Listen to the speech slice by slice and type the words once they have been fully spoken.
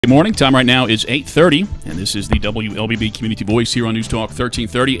Good morning. Time right now is 8:30, and this is the WLBB Community Voice here on Newstalk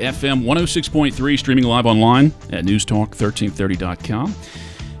 1330 FM 106.3, streaming live online at newstalk1330.com.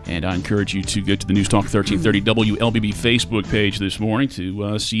 And I encourage you to go to the Newstalk 1330 WLBB Facebook page this morning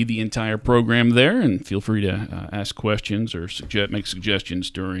to see the entire program there, and feel free to ask questions or make suggestions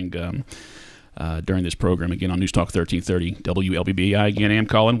during this program. Again, on Newstalk 1330 WLBB. I again am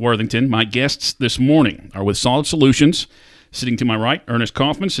Colin Worthington. My guests this morning are with Solid Solutions. Sitting to my right, Ernest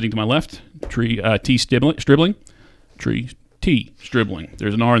Kaufmann. Sitting to my left, Stribling.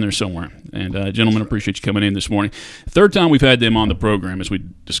 There's an R in there somewhere. And gentlemen, appreciate you coming in this morning. Third time we've had them on the program as we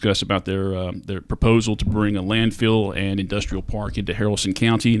discuss about their proposal to bring a landfill and industrial park into Haralson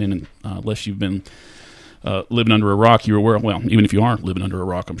County. And unless you've been living under a rock, you're aware. Well, even if you are living under a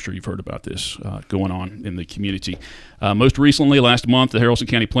rock, I'm sure you've heard about this going on in the community. Most recently, last month, the Haralson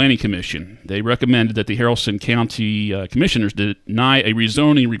County Planning Commission, they recommended that the Haralson County commissioners deny a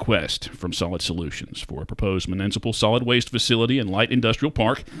rezoning request from Solid Solutions for a proposed municipal solid waste facility and light industrial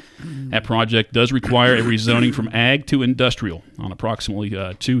park. That project does require a rezoning from ag to industrial on approximately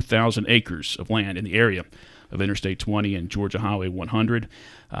 2,000 acres of land in the area of Interstate 20 and Georgia Highway 100.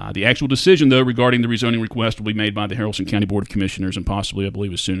 The actual decision, though, regarding the rezoning request will be made by the Haralson County Board of Commissioners, and possibly, I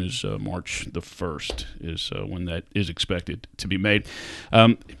believe, as soon as March the 1st is when that is expected to be made.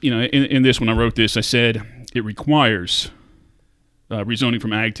 In this, when I wrote this, I said it requires rezoning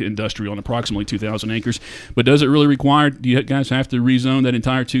from ag to industrial on approximately 2,000 acres. But does it really require, do you guys have to rezone that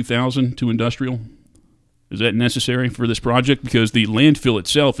entire 2,000 to industrial? Is that necessary for this project? Because the landfill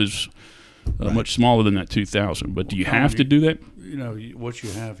itself is much smaller than that 2,000. But do you have to do that? You know, what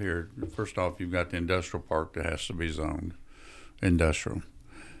you have here, first off, you've got the industrial park that has to be zoned industrial.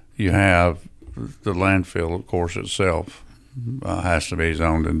 You have the landfill, of course, itself has to be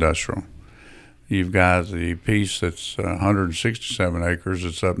zoned industrial. You've got the piece that's 167 acres.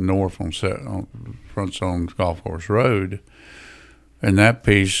 It's up north on Front Zone Golf Course Road, and that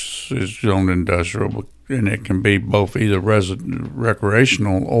piece is zoned industrial, and it can be both either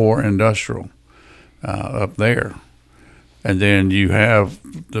recreational or industrial up there. And then you have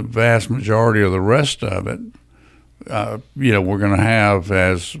the vast majority of the rest of it, we're going to have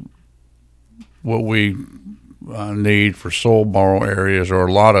as what we need for soil borrow areas, or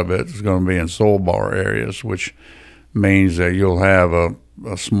a lot of it is going to be in soil borrow areas, which means that you'll have a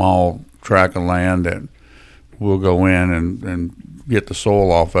small tract of land that we'll go in and get the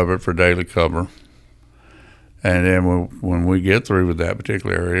soil off of it for daily cover. And then when we get through with that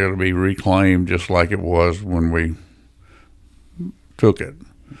particular area, it'll be reclaimed just like it was when we took it.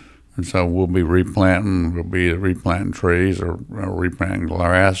 And so we'll be replanting trees or replanting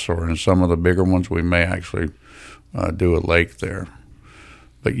grass, or in some of the bigger ones we may actually do a lake there.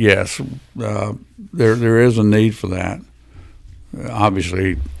 But yes, there is a need for that.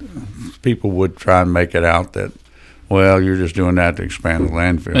 Obviously, people would try and make it out that, well, you're just doing that to expand the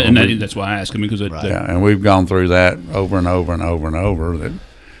landfill. And that's why I asked him, because and we've gone through that over and over and over and over, that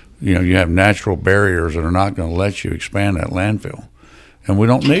you have natural barriers that are not going to let you expand that landfill. And we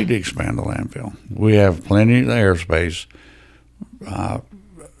don't need to expand the landfill. We have plenty of airspace,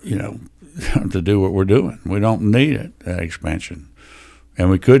 to do what we're doing. We don't need that expansion.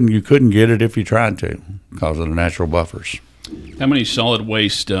 And you couldn't get it if you tried to, because of the natural buffers. How many solid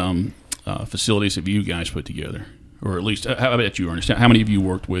waste facilities have you guys put together? Or at least, how about you, Ernest? How many have you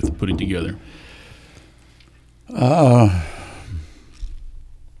worked with putting together?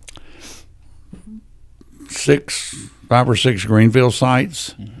 5 or 6 greenfield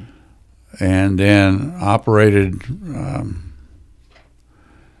sites, and then operated.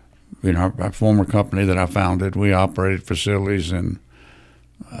 Our former company that I founded, we operated facilities in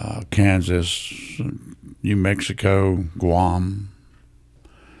Kansas, New Mexico, Guam,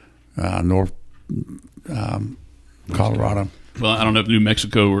 North Colorado. Well, I don't know if New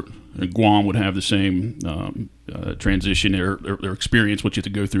Mexico or Guam would have the same transition or experience what you have to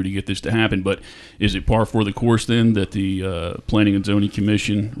go through to get this to happen, but is it par for the course then that the Planning and Zoning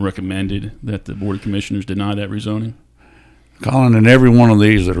Commission recommended that the Board of Commissioners deny that rezoning? Colin, in every one of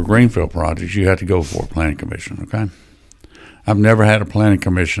these that are greenfield projects, you have to go for a Planning Commission, okay? I've never had a Planning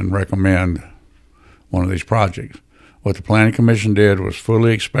Commission recommend one of these projects. What the Planning Commission did was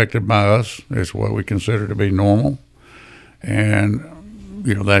fully expected by us. It's what we consider to be normal, and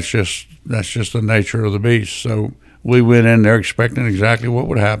that's just the nature of the beast. So we went in there expecting exactly what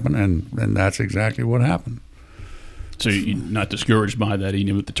would happen, and that's exactly what happened. So you're not discouraged by that,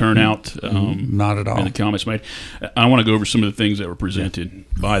 even with the turnout? Not at all. And the comments made. I want to go over some of the things that were presented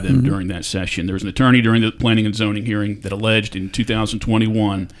by them during that session. There was an attorney during the planning and zoning hearing that alleged in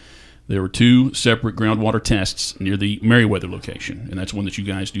 2021 there were 2 separate groundwater tests near the Meriwether location, and that's one that you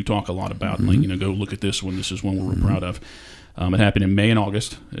guys do talk a lot about. Like, go look at this one. This is one we're real proud of. It happened in May and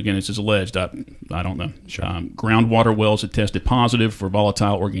August. Again, this is alleged. I don't know. Sure. Groundwater wells had tested positive for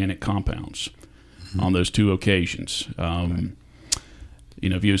volatile organic compounds on those 2 occasions.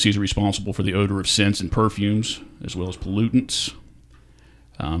 VOCs are responsible for the odor of scents and perfumes, as well as pollutants.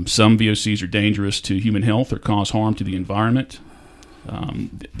 Some VOCs are dangerous to human health or cause harm to the environment.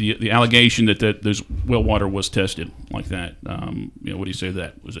 The allegation that those well water was tested like that, what do you say to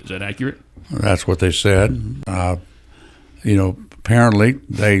that? Is that accurate? That's what they said. Apparently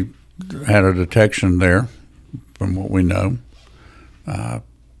they had a detection there, from what we know.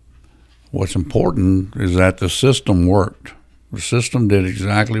 What's important is that the system worked. The system did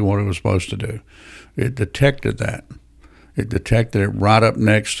exactly what it was supposed to do. It detected that. It detected it right up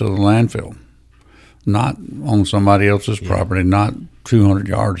next to the landfill, not on somebody else's property, not 200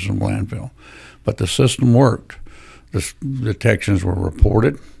 yards from the landfill. But the system worked. The detections were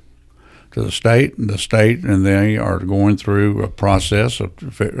reported to the state, and they are going through a process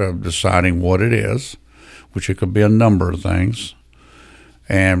of deciding what it is, which it could be a number of things,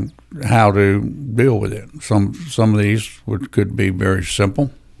 and how to deal with it. Some of these could be very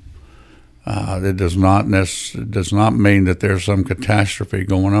simple. It does not mean that there's some catastrophe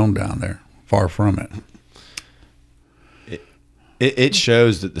going on down there. Far from it. It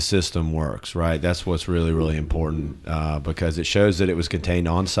shows that the system works, right? That's what's really, really important, because it shows that it was contained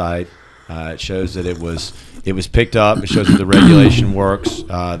on site. It shows that it was picked up. It shows that the regulation works.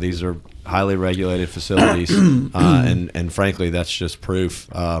 These are highly regulated facilities, and frankly, that's just proof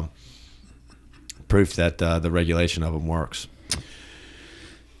that the regulation of them works.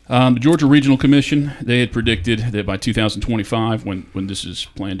 The Georgia Regional Commission, they had predicted that by 2025, when this is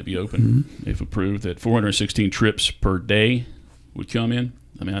planned to be open, if approved, that 416 trips per day would come in.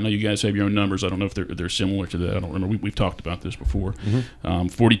 I mean, I know you guys have your own numbers. I don't know if they're similar to that. I don't remember. We've talked about this before.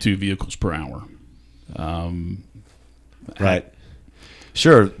 42 vehicles per hour. Right.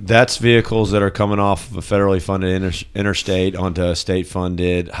 Sure. That's vehicles that are coming off of a federally funded interstate onto a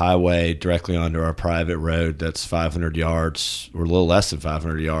state-funded highway directly onto our private road that's 500 yards or a little less than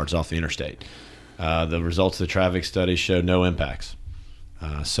 500 yards off the interstate. The results of the traffic study show no impacts.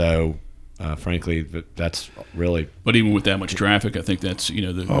 Frankly, that's really. But even with that much traffic, I think that's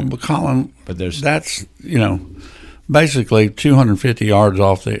but Colin, that's basically 250 yards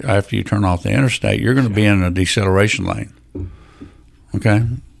off after you turn off the interstate, you're going to be in a deceleration lane. Okay,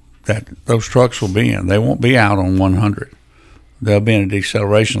 those trucks will be in. They won't be out on 100. They'll be in a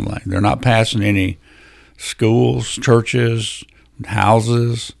deceleration lane. They're not passing any schools, churches,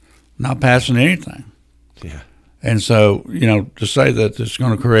 houses. Not passing anything. Yeah. And so, to say that it's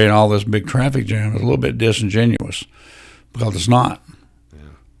going to create all this big traffic jam is a little bit disingenuous, because it's not. Yeah.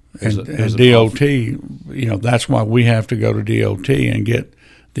 And DOT, that's why we have to go to DOT and get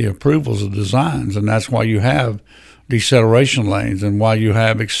the approvals of designs, and that's why you have deceleration lanes and why you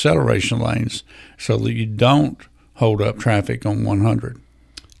have acceleration lanes, so that you don't hold up traffic on 100.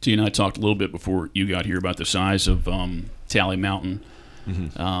 T and I talked a little bit before you got here about the size of Tally Mountain.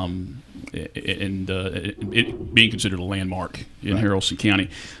 It being considered a landmark in Haralson County.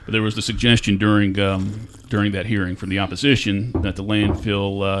 But there was the suggestion during that hearing from the opposition that the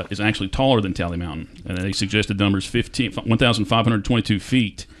landfill is actually taller than Tally Mountain, and they suggested numbers 1,522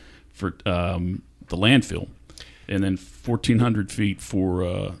 feet for the landfill, and then 1,400 feet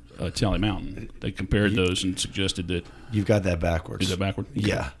for Tally Mountain. They compared those and suggested that. You've got that backwards. Is that backward?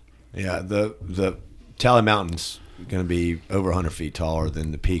 Yeah. The Tally Mountain's going to be over 100 feet taller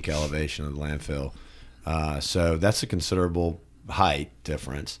than the peak elevation of the landfill. So that's a considerable height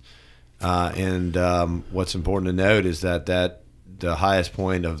difference. And what's important to note is that the highest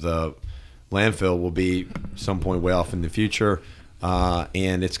point of the landfill will be some point way off in the future,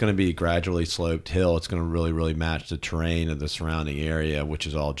 and it's going to be a gradually sloped hill. It's going to really, really match the terrain of the surrounding area, which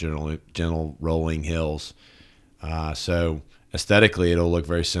is all gentle rolling hills. So aesthetically, it'll look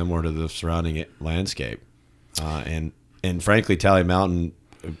very similar to the surrounding landscape. And frankly, Tally Mountain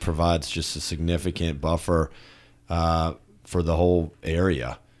provides just a significant buffer for the whole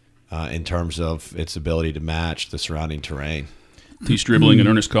area in terms of its ability to match the surrounding terrain. T. Stribling and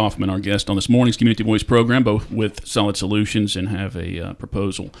Ernest Kaufmann, our guest on this morning's Community Voice program, both with solid solutions and have a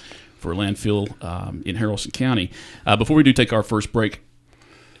proposal for a landfill in Haralson County. Before we do take our first break,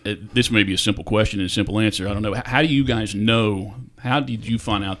 this may be a simple question and a simple answer. I don't know. How do you guys know? How did you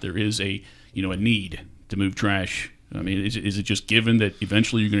find out there is a need to move trash? I mean, is it just given that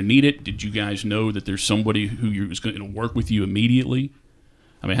eventually you're going to need it? Did you guys know that there's somebody who is going to work with you immediately?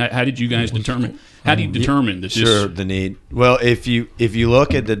 I mean, how did you guys determine? How do you determine that this? Sure, the need. Well, if you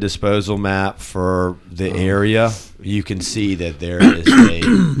look at the disposal map for the area, you can see that there is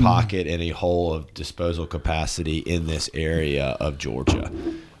a pocket and a hole of disposal capacity in this area of Georgia.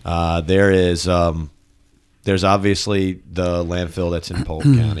 There's obviously the landfill that's in Polk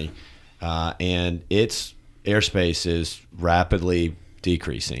County, and its airspace is rapidly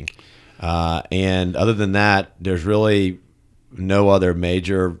decreasing. And other than that, there's really no other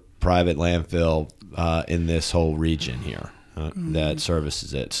major private landfill in this whole region here that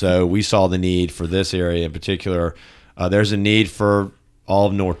services it. So we saw the need for this area in particular. There's a need for all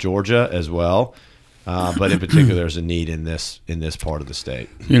of North Georgia as well, but in particular, there's a need in this part of the state.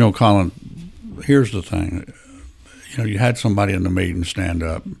 You know, Colin, here's the thing. You know, you had somebody in the meeting stand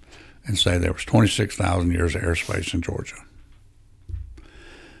up and say there was 26,000 years of airspace in Georgia.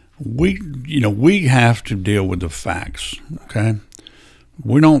 We have to deal with the facts, okay?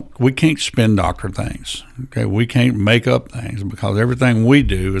 We can't spin doctor things, okay? We can't make up things because everything we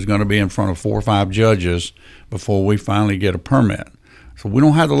do is going to be in front of 4 or 5 judges before we finally get a permit. So we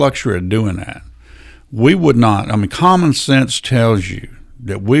don't have the luxury of doing that. We would not, I mean, common sense tells you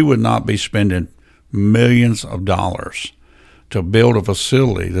that we would not be spending millions of dollars to build a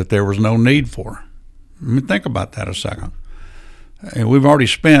facility that there was no need for. I mean, think about that a second. And we've already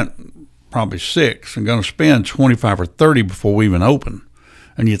spent probably 6 and going to spend 25 or 30 before we even open.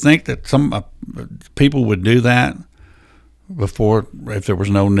 And you think that some people would do that before if there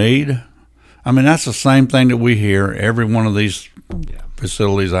was no need? I mean, that's the same thing that we hear every one of these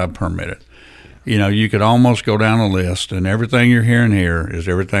facilities I've permitted. You know, you could almost go down a list, and everything you're hearing here is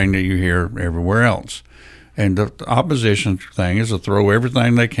everything that you hear everywhere else. And the opposition thing is to throw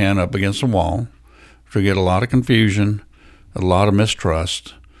everything they can up against the wall to get a lot of confusion, a lot of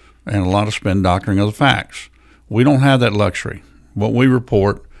mistrust, and a lot of spin doctoring of the facts. We don't have that luxury. What we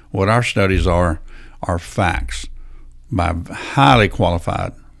report, what our studies are facts by highly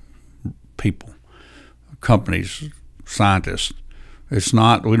qualified people, companies, scientists. It's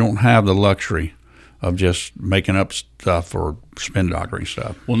not, we don't have the luxury of just making up stuff or spin doctoring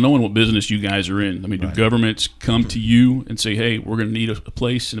stuff. Well, knowing what business you guys are in, I mean, do governments come to you and say, hey, we're going to need a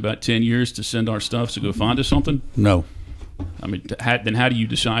place in about 10 years to send our stuff, so go find us something? No. I mean, then how do you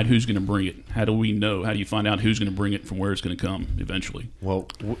decide who's going to bring it? How do we know? How do you find out who's going to bring it from where it's going to come eventually? Well,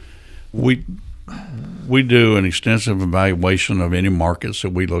 we do an extensive evaluation of any markets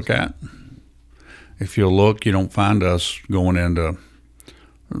that we look at. If you look, you don't find us going into,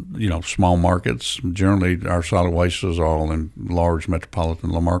 you know, small markets. Generally, our solid waste is all in large metropolitan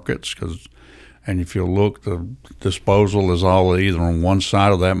markets. And if you look, the disposal is all either on one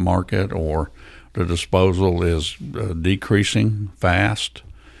side of that market or the disposal is decreasing fast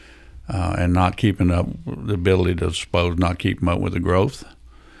and not keeping up with the ability to dispose, not keeping up with the growth.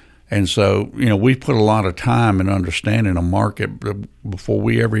 And so, you know, we put a lot of time in understanding a market before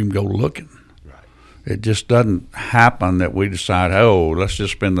we ever even go looking. Right. It just doesn't happen that we decide, oh, let's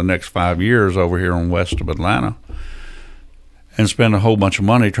just spend the next 5 years over here on west of Atlanta and spend a whole bunch of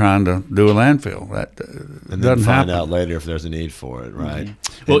money trying to do a landfill. That and then doesn't find happen. out later if there's a need for it, right?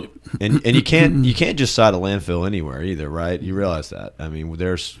 Mm-hmm. Well, and you can't just cite a landfill anywhere either, right? You realize that. I mean,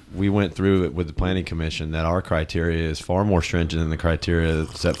 we went through it with the Planning Commission that our criteria is far more stringent than the criteria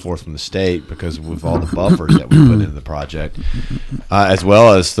set forth from the state because of all the buffers that we put into the project, as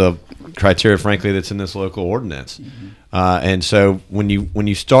well as the criteria, frankly, that's in this local ordinance. And so when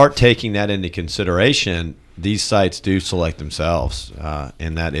you start taking that into consideration, these sites do select themselves,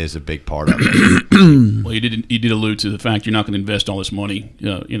 and that is a big part of it. Well, you did allude to the fact you're not going to invest all this money.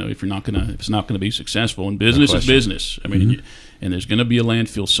 You know, if it's not going to be successful, and business is business. I mean, and there's going to be a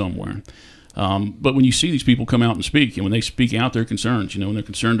landfill somewhere. But when you see these people come out and speak, and when they speak out their concerns, you know, when they're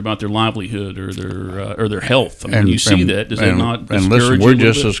concerned about their livelihood or their health, I mean, when you see that, does that not discourage and listen, you we're a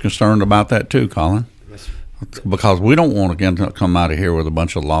little just bit? as concerned about that too, Colin, because we don't want to come out of here with a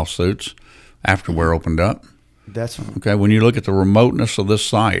bunch of lawsuits after we're opened up. That's okay. When you look at the remoteness of this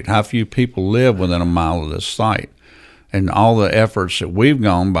site, how few people live within a mile of this site, and all the efforts that we've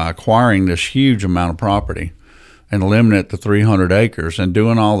gone by acquiring this huge amount of property and limiting it to 300 acres and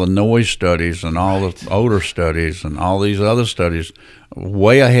doing all the noise studies and all the odor studies and all these other studies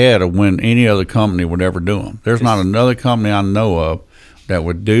way ahead of when any other company would ever do them. There's not another company I know of that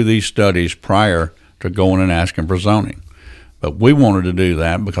would do these studies prior to going and asking for zoning. But we wanted to do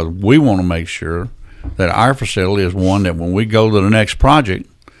that because we want to make sure that our facility is one that when we go to the next project,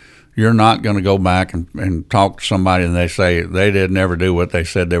 you're not going to go back and talk to somebody and they say they did never do what they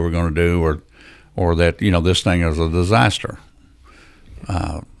said they were going to do, or that, you know, this thing is a disaster.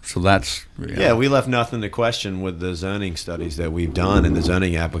 So that's yeah, we left nothing to question with the zoning studies that we've done in the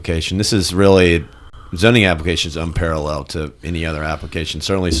zoning application. This is really zoning application is unparalleled to any other application,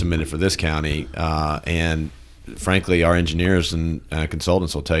 certainly submitted for this county. And frankly, our engineers and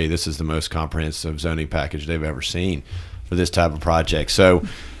consultants will tell you this is the most comprehensive zoning package they've ever seen for this type of project. So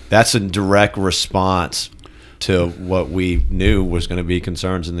that's a direct response to what we knew was going to be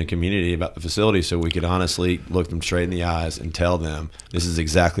concerns in the community about the facility, so we could honestly look them straight in the eyes and tell them this is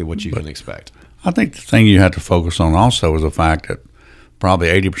exactly what you can expect. I think the thing you have to focus on also is the fact that probably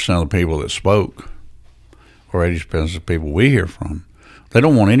 80% of the people that spoke, or 80% of the people we hear from, they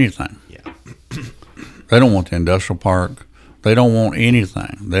don't want anything. Yeah. They don't want the industrial park. They don't want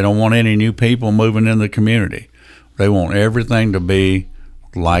anything. They don't want any new people moving in the community. They want everything to be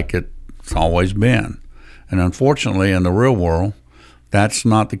like it's always been. And unfortunately, in the real world, that's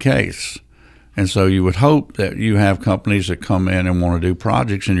not the case. And so you would hope that you have companies that come in and want to do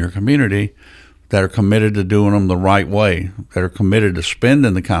projects in your community that are committed to doing them the right way, that are committed to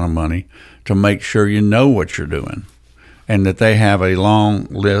spending the kind of money to make sure you know what you're doing, and that they have a long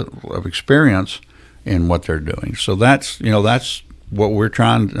list of experience in what they're doing. So that's what we're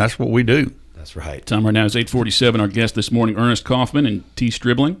trying. That's what we do. That's right. Time right now is 8:47. Our guest this morning, Ernest Kaufmann and T.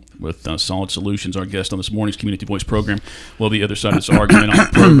 Stribling with Solid Solutions. Our guest on this morning's Community Voice program. We'll be the other side of this argument on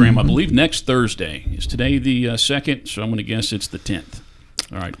the program, I believe, next Thursday. Is today the 2nd? So I'm going to guess it's the 10th.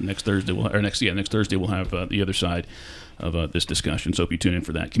 All right, next Thursday we'll have the other side of this discussion. So hope you tune in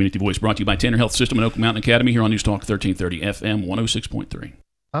for that. Community Voice brought to you by Tanner Health System and Oak Mountain Academy here on Newstalk 1330 FM 106.3.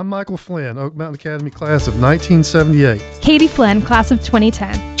 I'm Michael Flynn, Oak Mountain Academy class of 1978. Katie Flynn, class of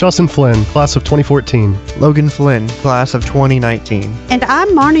 2010. Justin Flynn, class of 2014. Logan Flynn, class of 2019. And I'm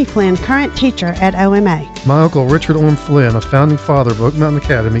Marnie Flynn, current teacher at OMA. My uncle Richard Orm Flynn, a founding father of Oak Mountain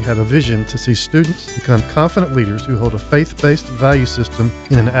Academy, had a vision to see students become confident leaders who hold a faith-based value system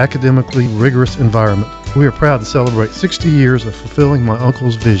in an academically rigorous environment. We are proud to celebrate 60 years of fulfilling my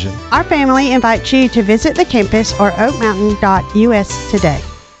uncle's vision. Our family invites you to visit the campus or oakmountain.us today.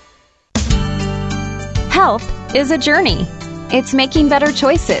 Health is a journey. It's making better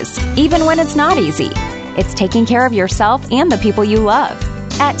choices, even when it's not easy. It's taking care of yourself and the people you love.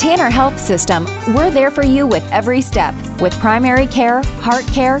 At Tanner Health System, we're there for you with every step, with primary care, heart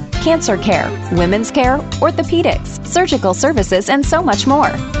care, cancer care, women's care, orthopedics, surgical services, and so much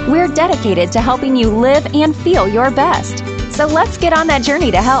more. We're dedicated to helping you live and feel your best. So let's get on that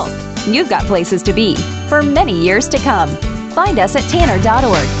journey to health. You've got places to be for many years to come. Find us at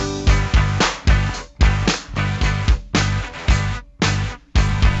tanner.org.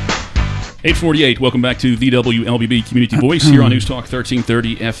 8:48. Welcome back to the WLBB Community Voice here on Newstalk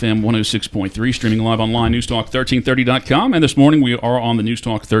 1330 FM 106.3, streaming live online, newstalk1330.com. And this morning we are on the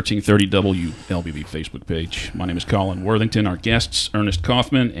Newstalk 1330 WLBB Facebook page. My name is Colin Worthington. Our guests, Ernest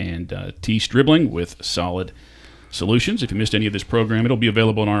Kaufmann and T. Stribling with Solid Solutions. If you missed any of this program, it'll be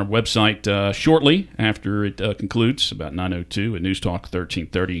available on our website shortly after it concludes, about 9:02 at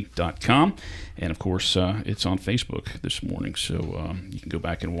newstalk1330.com. And, of course, it's on Facebook this morning, so you can go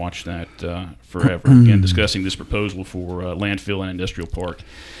back and watch that forever. Again, discussing this proposal for landfill and industrial park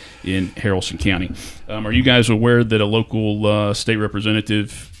in Haralson County. Are you guys aware that a local state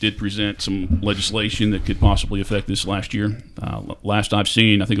representative did present some legislation that could possibly affect this last year? Last I've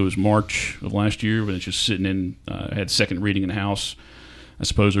seen, I think it was March of last year, but it's just sitting in, had second reading in the House. I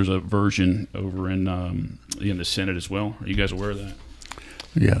suppose there's a version over in the Senate as well. Are you guys aware of that?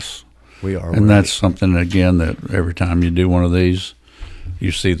 Yes. We are. And that's something, again, that every time you do one of these,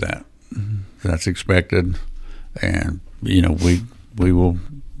 you see that. That's expected. And,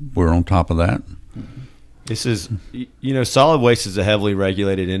 we're on top of that. This is, solid waste is a heavily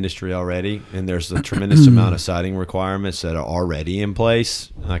regulated industry already, and there's a tremendous amount of siting requirements that are already in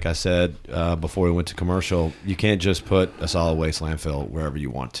place. Like I said before we went to commercial, you can't just put a solid waste landfill wherever you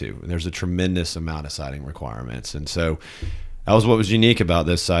want to. There's a tremendous amount of siting requirements, and so that was what was unique about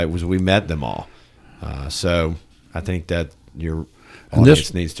this site was we met them all. So I think that your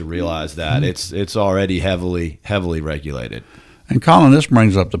audience needs to realize that it's already heavily regulated. And Colin, this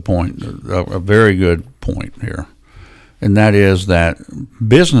brings up the point, a very good point here, and that is that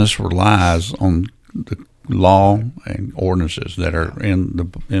business relies on the law and ordinances that are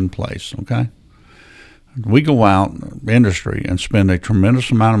in place. Okay, we go out industry and spend a tremendous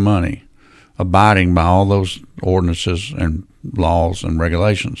amount of money abiding by all those ordinances and laws and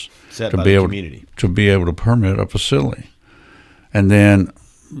regulations set by the community to be able to permit a facility, and then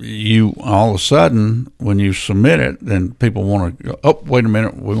you all of a sudden, when you submit it, then people want to go, oh, wait a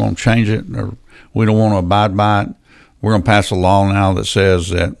minute, we want to change it, or we don't want to abide by it. We're going to pass a law now that says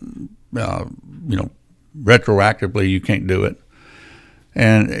that, retroactively you can't do it.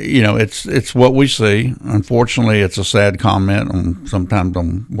 And it's what we see. Unfortunately, it's a sad comment sometimes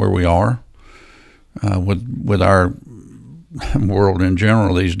on where we are with our world in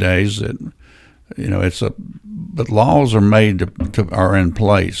general these days. That but laws are made are in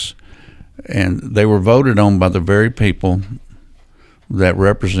place, and they were voted on by the very people that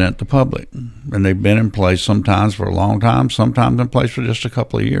represent the public, and they've been in place sometimes for a long time, sometimes in place for just a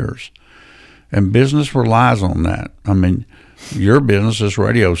couple of years. And business relies on that. I mean, your business, this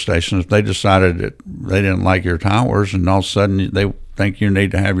radio station, if they decided that they didn't like your towers and all of a sudden they think you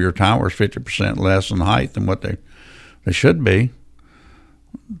need to have your towers 50% less in height than what they should be,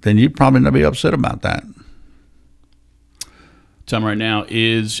 then you'd probably not be upset about that. Time right now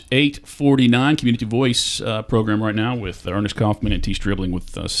is 8:49. Community Voice program right now with Ernest Kaufmann and T. Stribling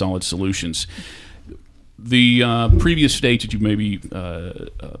with Solid Solutions. The previous states that you maybe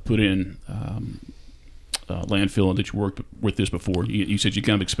put in landfill that you worked with this before, you said you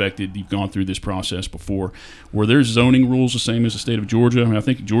kind of expected, you've gone through this process before. Were there zoning rules the same as the state of Georgia? I mean, I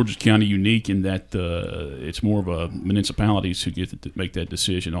think Georgia's kind of unique in that it's more of a municipalities who get to make that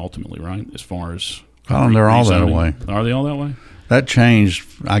decision ultimately, right? As far as Colin, they're all that way. Are they all that way? That changed,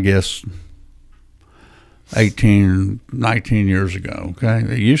 I guess, 18, 19 years ago, okay?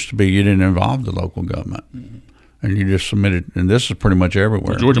 It used to be you didn't involve the local government, and you just submitted, and this is pretty much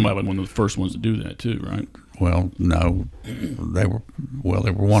everywhere. Well, Georgia might have been one of the first ones to do that too, right? Well, no. They were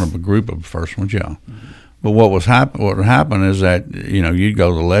one of a group of the first ones, yeah. But what would happen is that, you'd go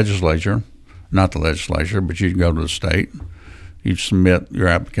to the legislature, not the legislature, but you'd go to the state, you'd submit your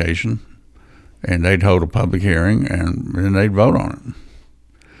application, and they'd hold a public hearing, and then they'd vote on it.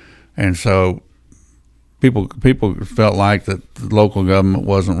 And so people felt like that the local government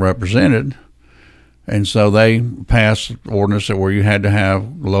wasn't represented, and so they passed ordinance where you had to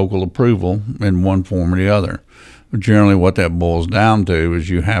have local approval in one form or the other. But generally what that boils down to is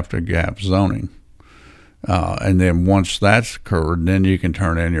you have to gap zoning. And then once that's occurred, then you can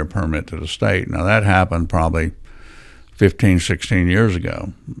turn in your permit to the state. Now that happened probably 15, 16 years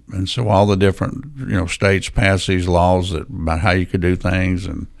ago. And so all the different, states passed these laws about how you could do things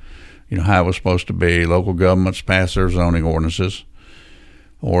and, how it was supposed to be. Local governments passed their zoning ordinances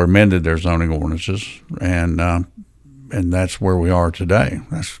or amended their zoning ordinances, and that's where we are today.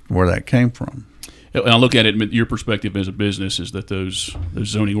 That's where that came from. And I look at it, your perspective as a business is that those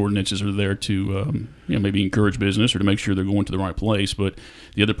zoning ordinances are there to maybe encourage business or to make sure they're going to the right place. But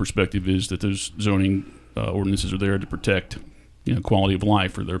the other perspective is that those zoning ordinances are there to protect quality of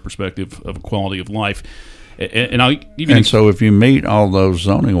life, or their perspective of quality of life. And so if you meet all those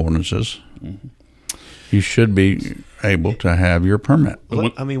zoning ordinances, you should be able to have your permit.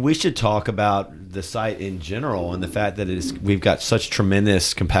 Well, I mean, we should talk about the site in general and the fact that we've got such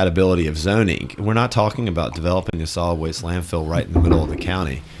tremendous compatibility of zoning. We're not talking about developing a solid waste landfill right in the middle of the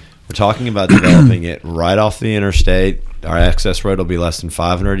county. We're talking about developing it right off the interstate. Our access road will be less than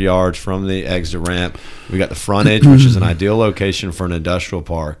 500 yards from the exit ramp. We got the frontage, which is an ideal location for an industrial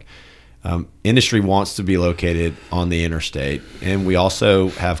park. Industry wants to be located on the interstate, and we also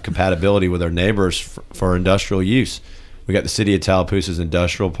have compatibility with our neighbors for industrial use. We got the city of Tallapoosa's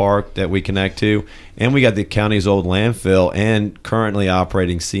industrial park that we connect to, and we got the county's old landfill and currently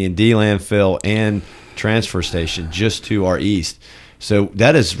operating C&D landfill and transfer station just to our east. So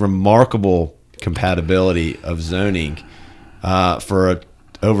that is remarkable compatibility of zoning for a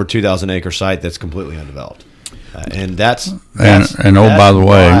over 2,000 acre site that's completely undeveloped. And that's by the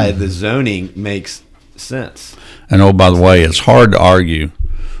way, why the zoning makes sense. And by the way, it's hard to argue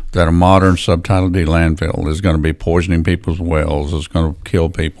that a modern Subtitle D landfill is going to be poisoning people's wells, it's going to kill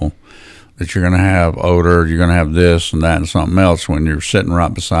people, that you're going to have odor, you're going to have this and that and something else when you're sitting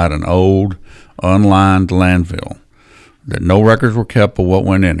right beside an old, unlined landfill that no records were kept of what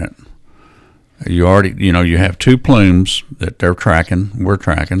went in it. You already, you have two plumes that we're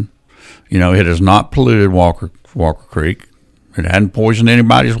tracking. It has not polluted Walker Creek. It hadn't poisoned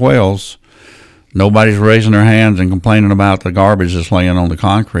anybody's wells. Nobody's raising their hands and complaining about the garbage that's laying on the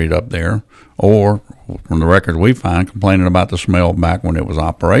concrete up there, or from the record we find, complaining about the smell back when it was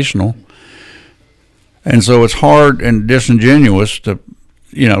operational. And so it's hard and disingenuous to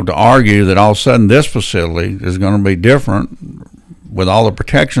argue that all of a sudden this facility is going to be different with all the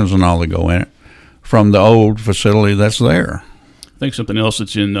protections and all that go in it from the old facility that's there. I think something else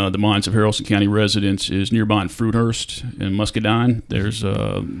that's in the minds of Haralson County residents is nearby in Fruithurst and Muscadine. There's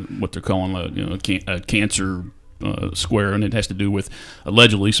what they're calling a cancer square, and it has to do with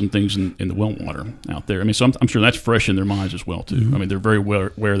allegedly some things in the well water out there. I mean, so I'm sure that's fresh in their minds as well too. I mean, they're very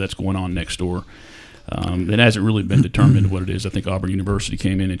aware that's going on next door. It hasn't really been determined what it is. I think Auburn University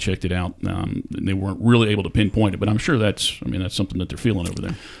came in and checked it out. And they weren't really able to pinpoint it, but I'm sure that's something that they're feeling over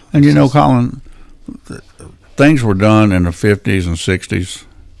there. And you know, Colin, things were done in the 50s and 60s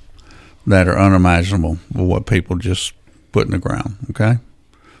that are unimaginable with what people just put in the ground, okay?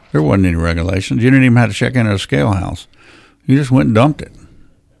 There wasn't any regulations. You didn't even have to check into a scale house. You just went and dumped it.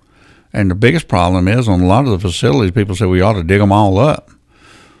 And the biggest problem is on a lot of the facilities, people say we ought to dig them all up.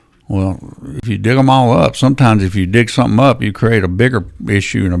 Well, if you dig them all up, sometimes if you dig something up, you create a bigger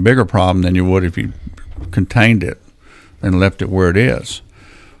issue and a bigger problem than you would if you contained it and left it where it is.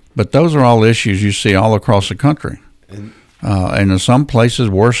 But those are all issues you see all across the country. And in some places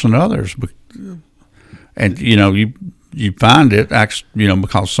worse than others. And, you know, you find it, you know,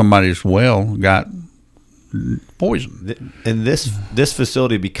 because somebody's well got poison. And this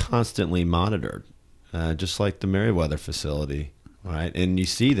facility be constantly monitored, just like the Meriwether facility, right? And you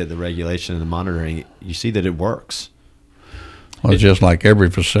see that the regulation and the monitoring, you see that it works. Well, it's just like every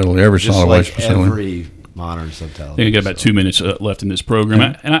facility, every solid waste facility. Every modern subtelevision. I think we got about 2 minutes left in this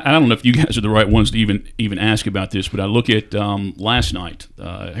program. And I don't know if you guys are the right ones to even ask about this, but I look at last night,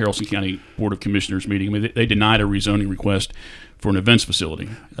 Haralson County Board of Commissioners meeting. I mean, they denied a rezoning request for an events facility.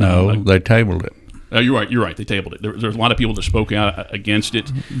 No, they tabled it. You're right. They tabled it. There's a lot of people that spoke out against it,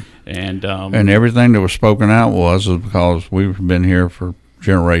 and everything that was spoken out was because we've been here for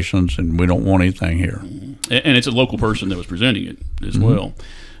generations and we don't want anything here. And it's a local person that was presenting it as well.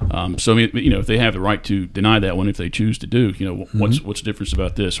 So you know, if they have the right to deny that one, if they choose to do, you know, what's the difference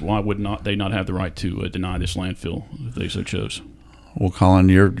about this? Why would they not have the right to deny this landfill if they so chose? Well, Colin,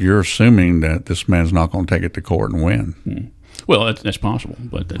 you're assuming that this man's not going to take it to court and win. Well, that's possible,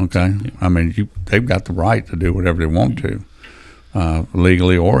 but okay. Yeah. I mean, they've got the right to do whatever they want to,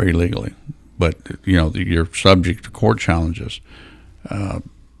 legally or illegally. But you know, you're subject to court challenges,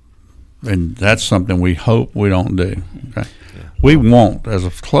 and that's something we hope we don't do. Okay, yeah. We want, as a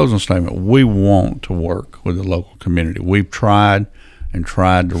closing statement, we want to work with the local community. We've tried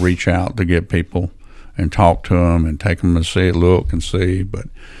to reach out to get people and talk to them and take them to look and see, but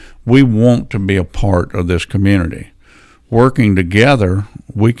we want to be a part of this community. Working together,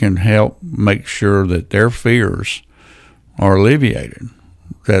 we can help make sure that their fears are alleviated,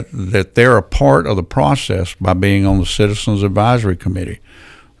 that they're a part of the process by being on the Citizens Advisory Committee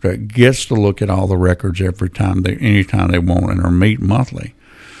that gets to look at all the records anytime they want and are meet monthly.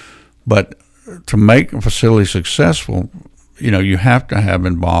 But to make a facility successful, you know, you have to have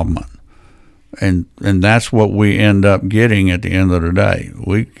involvement. And that's what we end up getting at the end of the day.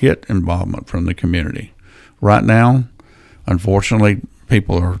 We get involvement from the community. Right now, unfortunately,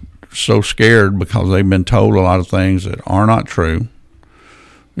 people are so scared because they've been told a lot of things that are not true.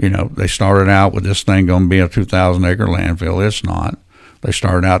 You know, they started out with this thing going to be a 2,000-acre landfill. It's not. They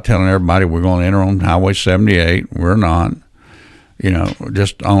started out telling everybody we're going to enter on Highway 78. We're not. You know,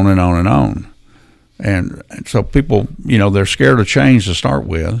 just on and on and on. And so people, you know, they're scared of change to start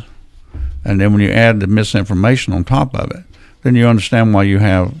with. And then when you add the misinformation on top of it, then you understand why you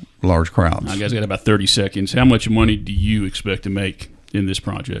have large crowds. I guys got about 30 seconds. How much money do you expect to make in this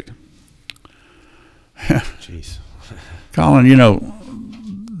project? Jeez. Colin, you know,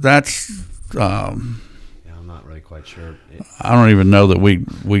 that's I'm not really quite sure. I don't even know that we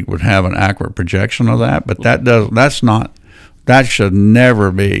would have an accurate projection of that, but that should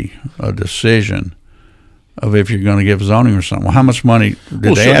never be a decision of if you're going to give zoning or something. Well, how much money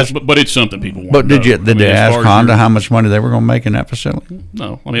did they ask? But it's something people want. But did they ask Honda how much money they were going to make in that facility?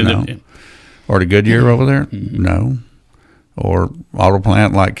 No, I mean, no. Or the Goodyear over there? No. Or auto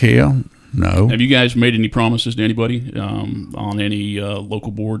plant like Kia? No. Have you guys made any promises to anybody on any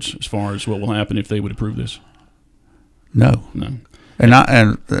local boards as far as what will happen if they would approve this? No. No. And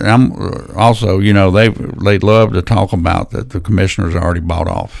I'm also, you know, they'd love to talk about that the commissioners are already bought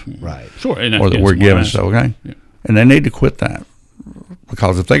off, right? Sure, and or that we're giving. So okay, yeah. And they need to quit that,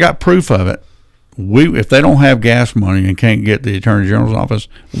 because if they got proof of it, if they don't have gas money and can't get the Attorney General's office,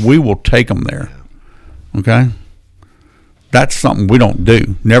 we will take them there. Okay, that's something we don't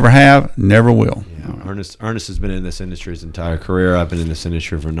do. Never have, never will. Yeah. Ernest has been in this industry his entire career. I've been in this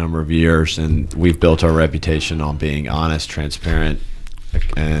industry for a number of years, and we've built our reputation on being honest, transparent,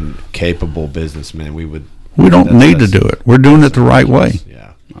 and capable businessmen. We don't need to do it. We're doing it the right way.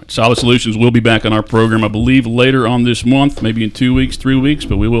 Yeah. All right, Solid Solutions will be back on our program, I believe, later on this month, maybe in 2 weeks, 3 weeks,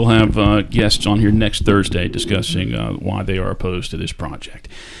 but we will have guests on here next Thursday discussing why they are opposed to this project.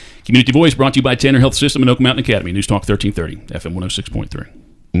 Community Voice brought to you by Tanner Health System and Oak Mountain Academy. Newstalk 1330, FM 106.3.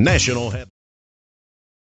 National